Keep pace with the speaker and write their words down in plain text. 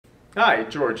Hi,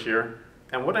 George here,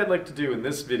 and what I'd like to do in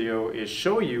this video is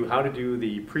show you how to do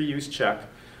the pre-use check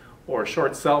or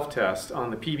short self-test on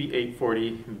the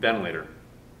PB840 ventilator.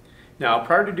 Now,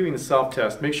 prior to doing the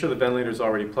self-test, make sure the ventilator is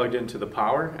already plugged into the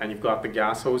power and you've got the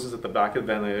gas hoses at the back of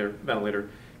the ventilator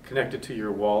connected to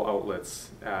your wall outlets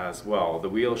as well. The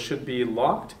wheel should be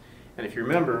locked, and if you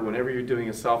remember, whenever you're doing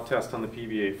a self-test on the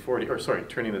PB840, or sorry,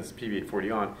 turning this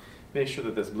PB840 on, make sure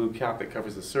that this blue cap that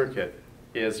covers the circuit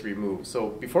is removed. So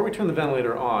before we turn the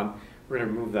ventilator on, we're going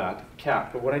to remove that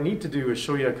cap. But what I need to do is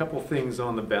show you a couple things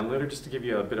on the ventilator just to give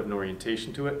you a bit of an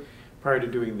orientation to it prior to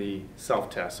doing the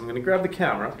self-test. I'm going to grab the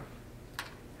camera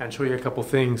and show you a couple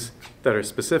things that are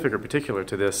specific or particular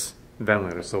to this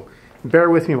ventilator. So bear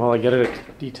with me while I get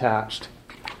it detached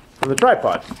from the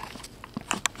tripod.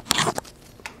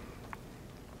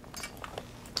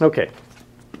 Okay.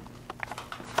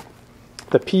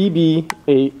 The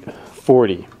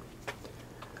PB840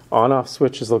 on-off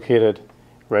switch is located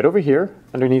right over here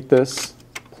underneath this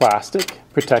plastic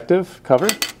protective cover.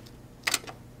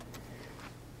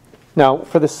 Now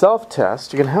for the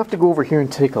self-test, you're going to have to go over here and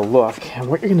take a look, and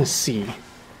what you're going to see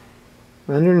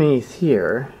underneath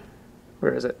here,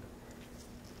 where is it?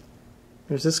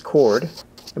 There's this cord,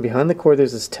 and behind the cord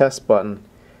there's this test button.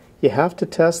 You have to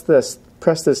test this,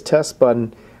 press this test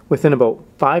button within about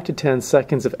 5 to 10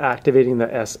 seconds of activating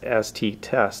the SST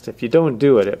test. If you don't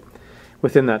do it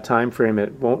within that time frame,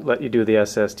 it won't let you do the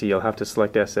SST. You'll have to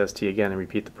select SST again and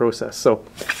repeat the process. So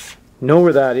know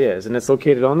where that is, and it's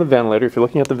located on the ventilator. If you're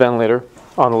looking at the ventilator,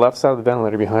 on the left side of the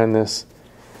ventilator behind this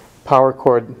power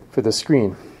cord for the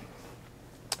screen.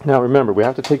 Now remember, we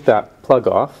have to take that plug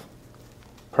off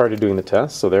prior to doing the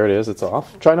test. So there it is, it's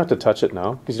off. Try not to touch it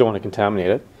now because you don't want to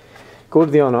contaminate it. Go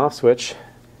to the on-off switch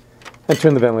and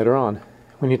turn the ventilator on.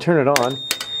 When you turn it on,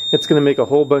 it's going to make a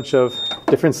whole bunch of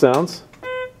different sounds.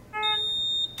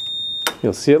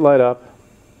 You'll see it light up.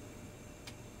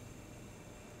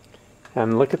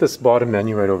 And look at this bottom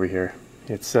menu right over here.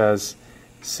 It says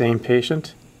same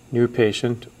patient, new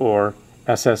patient, or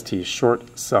SST,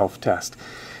 short self-test.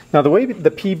 Now the way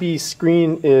the PB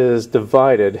screen is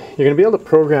divided, you're going to be able to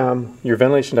program your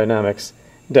ventilation dynamics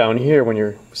down here when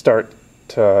you start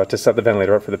to set the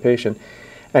ventilator up for the patient.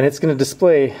 And it's going to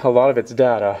display a lot of its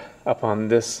data up on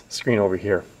this screen over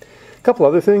here. A couple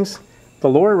other things. The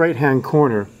lower right-hand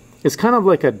corner is kind of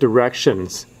like a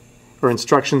directions or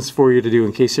instructions for you to do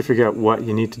in case you forget what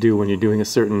you need to do when you're doing a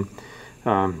certain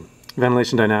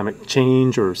ventilation dynamic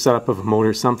change or setup of a motor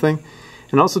or something.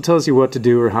 And also tells you what to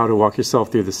do or how to walk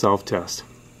yourself through the self-test.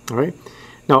 All right.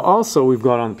 Now also we've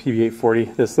got on the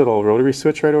PB840 this little rotary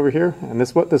switch right over here, and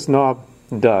what this knob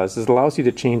does is it allows you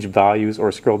to change values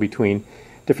or scroll between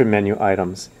different menu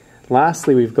items.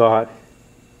 Lastly, we've got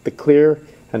the clear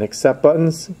and accept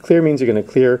buttons. Clear means you're going to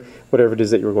clear whatever it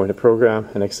is that you're going to program,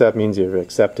 and accept means you've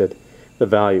accepted the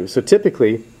value. So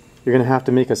typically, you're going to have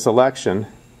to make a selection,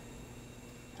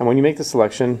 and when you make the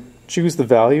selection, choose the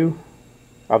value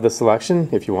of the selection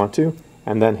if you want to,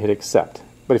 and then hit accept.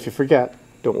 But if you forget,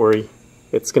 don't worry,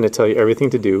 it's going to tell you everything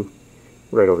to do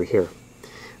right over here.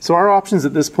 So our options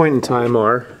at this point in time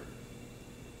are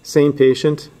same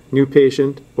patient, new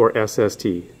patient, or SST,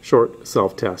 short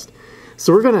self-test.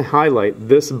 So we're going to highlight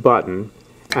this button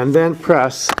and then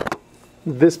press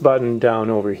this button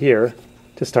down over here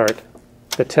to start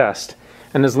the test.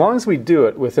 And as long as we do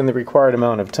it within the required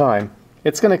amount of time,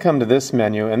 it's going to come to this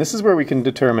menu, and this is where we can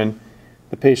determine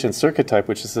the patient's circuit type,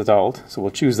 which is adult, so we'll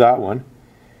choose that one.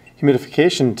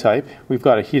 Humidification type, we've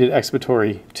got a heated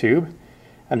expiratory tube,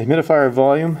 and the humidifier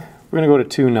volume, we're going to go to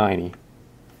 290.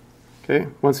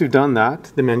 Okay, once we've done that,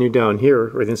 the menu down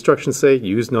here, or the instructions say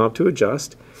use knob to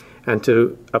adjust, and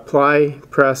to apply,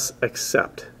 press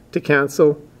accept. To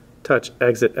cancel, touch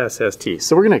exit SST.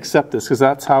 So we're going to accept this because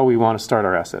that's how we want to start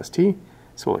our SST.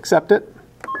 So we'll accept it.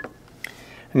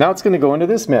 And now it's going to go into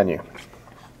this menu.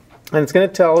 And it's going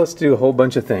to tell us to do a whole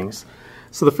bunch of things.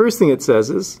 So the first thing it says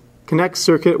is connect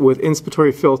circuit with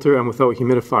inspiratory filter and without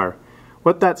humidifier.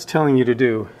 What that's telling you to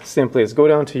do simply is go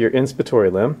down to your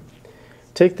inspiratory limb,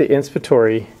 take the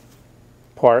inspiratory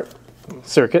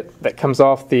circuit that comes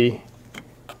off the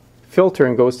filter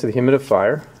and goes to the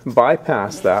humidifier,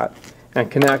 bypass that, and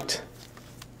connect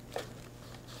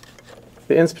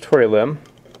the inspiratory limb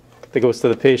that goes to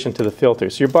the patient to the filter.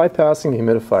 So you're bypassing the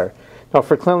humidifier. Now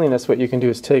for cleanliness, what you can do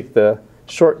is take the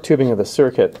short tubing of the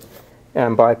circuit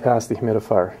and bypass the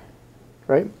humidifier.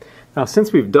 Right? Now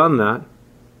since we've done that,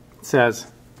 it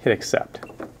says hit accept.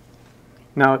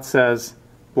 Now it says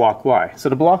block Y. So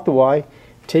to block the Y,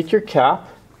 take your cap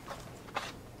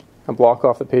and block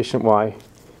off the patient Y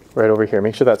right over here.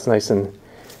 Make sure that's nice and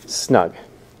snug.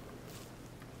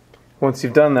 Once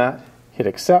you've done that, hit hit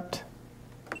accept,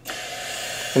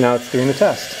 and now it's doing the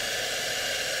test.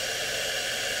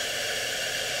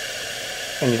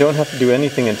 And you don't have to do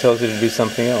anything, it tells you to do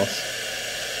something else.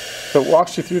 So it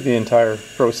walks you through the entire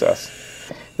process.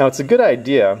 Now it's a good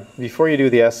idea, before you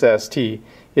do the SST,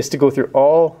 is to go through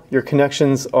all your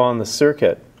connections on the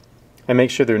circuit and make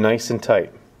sure they're nice and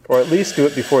tight. Or at least do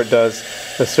it before it does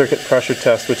the circuit pressure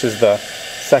test, which is the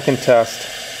second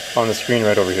test on the screen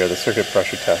right over here, the circuit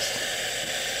pressure test.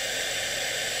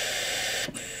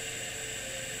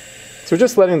 So we're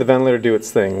just letting the ventilator do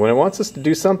its thing. When it wants us to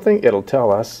do something, it'll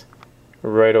tell us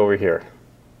right over here.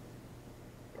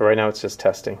 But right now it's just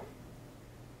testing.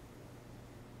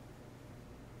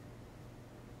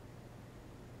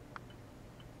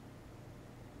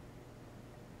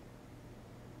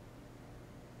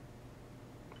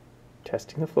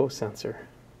 Testing the flow sensor.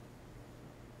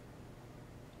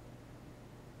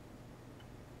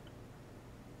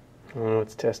 Oh,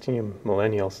 it's testing you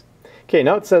millennials. Okay,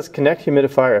 now it says connect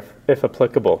humidifier if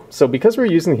applicable. So because we're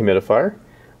using the humidifier,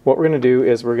 what we're going to do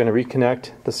is we're going to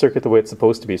reconnect the circuit the way it's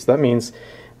supposed to be. So that means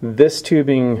this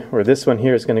tubing, or this one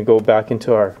here, is going to go back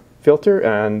into our filter,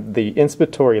 and the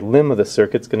inspiratory limb of the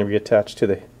circuit is going to be attached to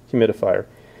the humidifier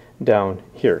down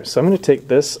here. So I'm going to take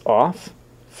this off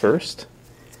first.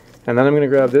 And then I'm going to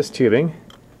grab this tubing,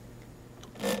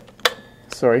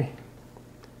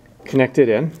 connect it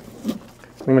in.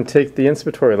 I'm going to take the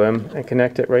inspiratory limb and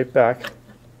connect it right back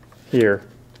here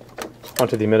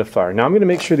onto the humidifier. Now I'm going to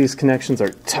make sure these connections are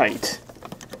tight,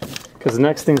 because the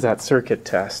next thing is that circuit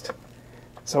test.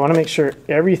 So I want to make sure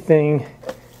everything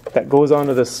that goes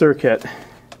onto the circuit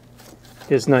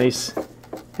is nice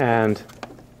and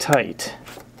tight.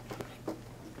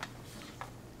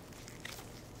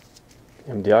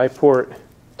 MDI port,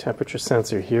 temperature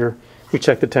sensor here. We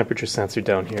check the temperature sensor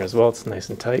down here as well. It's nice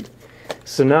and tight.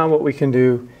 So now what we can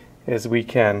do is we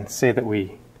can say that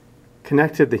we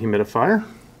connected the humidifier,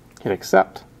 hit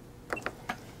accept.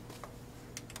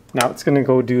 Now it's going to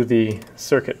go do the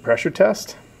circuit pressure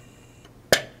test.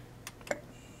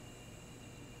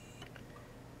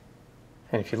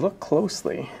 And if you look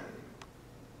closely,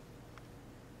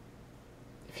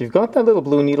 if you've got that little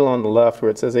blue needle on the left where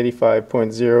it says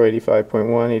 85.0,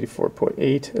 85.1,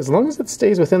 84.8, as long as it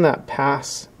stays within that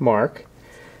pass mark,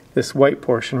 this white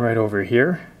portion right over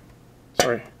here,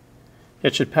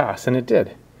 it should pass, and it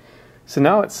did. So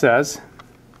now it says,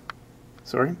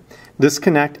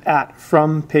 disconnect at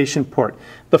from patient port.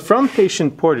 The from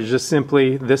patient port is just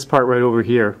simply this part right over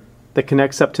here that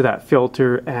connects up to that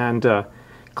filter and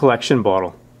collection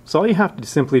bottle. So all you have to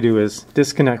simply do is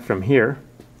disconnect from here.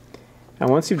 And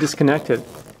once you've disconnected,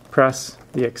 press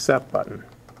the accept button.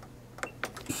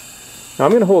 Now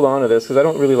I'm going to hold on to this because I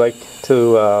don't really like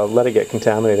to let it get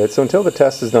contaminated. So until the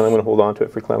test is done, I'm going to hold on to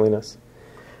it for cleanliness.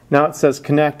 Now it says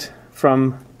connect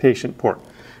from patient port.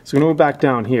 So we're going to go back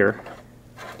down here,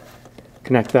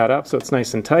 connect that up so it's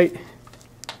nice and tight.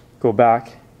 Go back,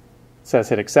 it says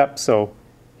hit accept, so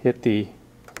hit the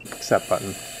accept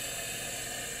button.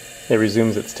 It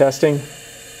resumes its testing.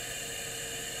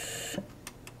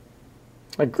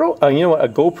 You know what, a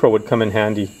GoPro would come in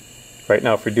handy right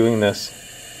now for doing this,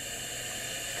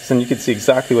 because then you can see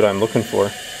exactly what I'm looking for,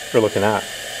 or looking at.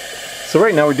 So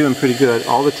right now we're doing pretty good.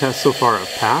 All the tests so far have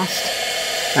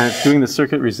passed, and it's doing the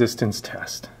circuit resistance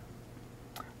test.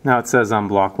 Now it says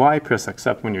unblock Y, press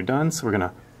accept when you're done, so we're going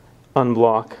to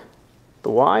unblock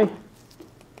the Y,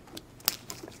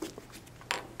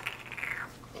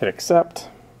 hit accept,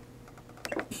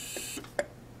 it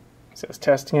says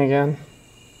testing again.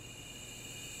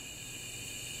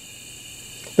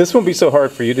 This won't be so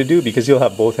hard for you to do because you'll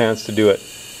have both hands to do it.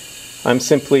 I'm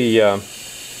simply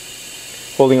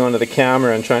holding onto the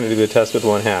camera and trying to do the test with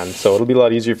one hand, so it'll be a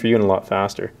lot easier for you and a lot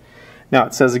faster. Now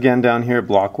it says again down here,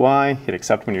 block Y, hit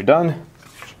accept when you're done.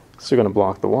 So you're going to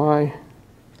block the Y,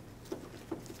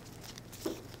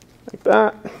 like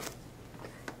that,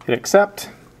 hit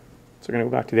accept. So we're going to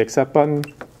go back to the accept button.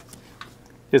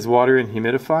 Is water in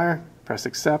humidifier, press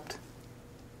accept.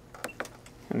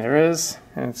 And there it is,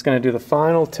 and it's going to do the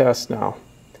final test now,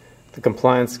 the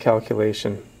compliance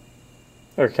calculation,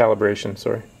 or calibration,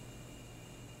 sorry.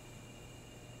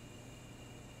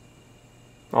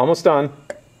 Almost done.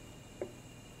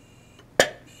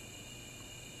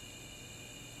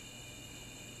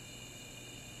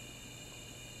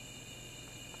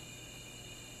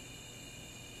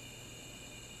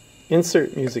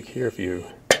 Insert music here if you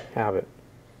have it.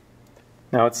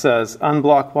 Now it says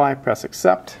unblock Y, press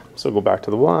accept. So go back to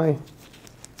the Y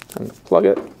and plug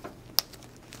it.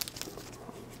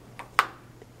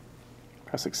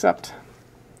 Press accept.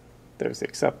 There's the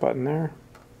accept button there.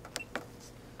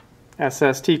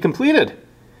 SST completed.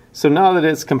 So now that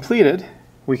it's completed,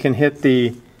 we can hit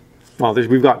the, well,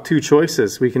 we've got two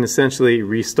choices. We can essentially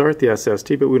restart the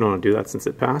SST, but we don't want to do that since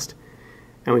it passed.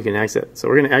 And we can exit. So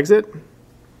we're going to exit.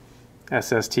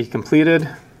 SST completed.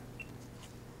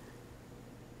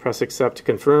 Press accept to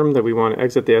confirm that we want to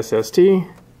exit the SST.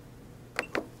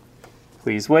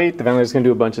 Please wait. The ventilator's going to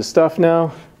do a bunch of stuff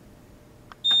now.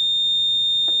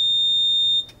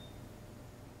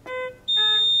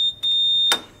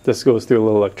 This goes through a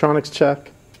little electronics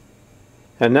check.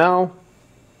 And now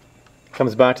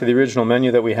comes back to the original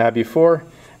menu that we had before.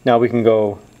 Now we can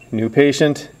go new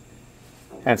patient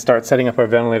and start setting up our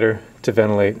ventilator to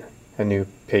ventilate a new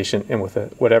patient in with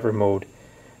whatever mode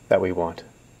that we want.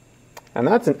 And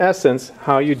that's in essence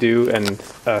how you do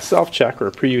a self-check or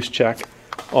a pre-use check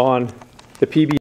on the PB